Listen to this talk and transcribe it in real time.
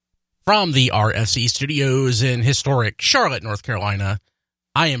From the RFC studios in historic Charlotte, North Carolina,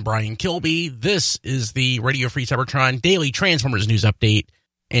 I am Brian Kilby. This is the Radio Free Cybertron Daily Transformers News Update,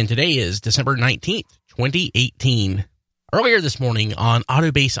 and today is December 19th, 2018. Earlier this morning on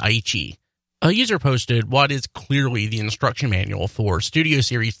Autobase Aichi, a user posted what is clearly the instruction manual for Studio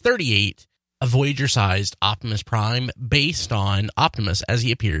Series 38, a Voyager-sized Optimus Prime based on Optimus as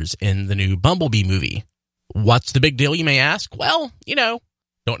he appears in the new Bumblebee movie. What's the big deal, you may ask? Well,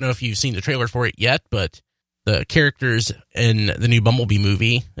 don't know if you've seen the trailer for it yet, but the characters in the new Bumblebee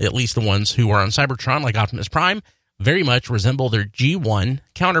movie, at least the ones who are on Cybertron like Optimus Prime, very much resemble their G1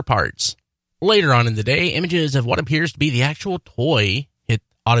 counterparts. Later on in the day, images of what appears to be the actual toy hit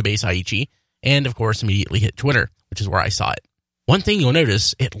Autobase Aichi, and of course immediately hit Twitter, which is where I saw it. One thing you'll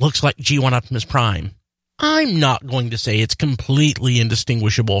notice, it looks like G1 Optimus Prime. I'm not going to say it's completely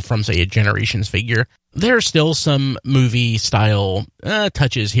indistinguishable from, say, a Generations figure. There are still some movie-style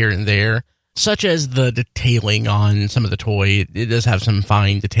touches here and there, such as the detailing on some of the toy. It does have some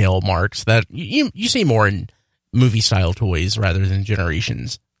fine detail marks that you see more in movie-style toys rather than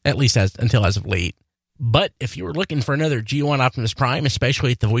Generations, at least until as of late. But if you were looking for another G1 Optimus Prime,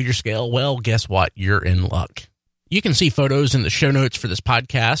 especially at the Voyager scale, well, guess what? You're in luck. You can see photos in the show notes for this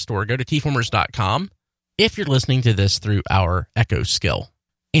podcast or go to tformers.com. if you're listening to this through our Echo skill.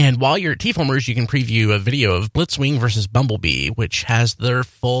 And while you're at T-Formers, you can preview a video of Blitzwing versus Bumblebee, which has their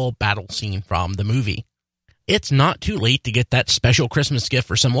full battle scene from the movie. It's not too late to get that special Christmas gift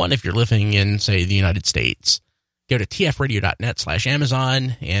for someone if you're living in, say, the United States. Go to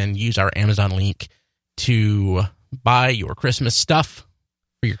tfradio.net/Amazon and use our Amazon link to buy your Christmas stuff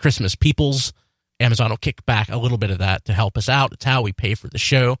for your Christmas peoples. Amazon will kick back a little bit of that to help us out. It's how we pay for the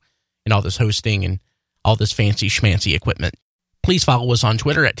show and all this hosting and all this fancy schmancy equipment. Please follow us on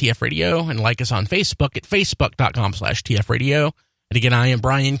Twitter at TFRadio and like us on Facebook at facebook.com/TFRadio. And again, I am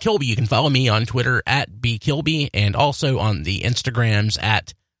Brian Kilby. You can follow me on Twitter at BKilby and also on the Instagrams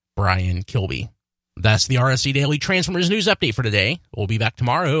at Brian Kilby. That's the RSC Daily Transformers News Update for today. We'll be back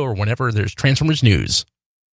tomorrow or whenever there's Transformers news.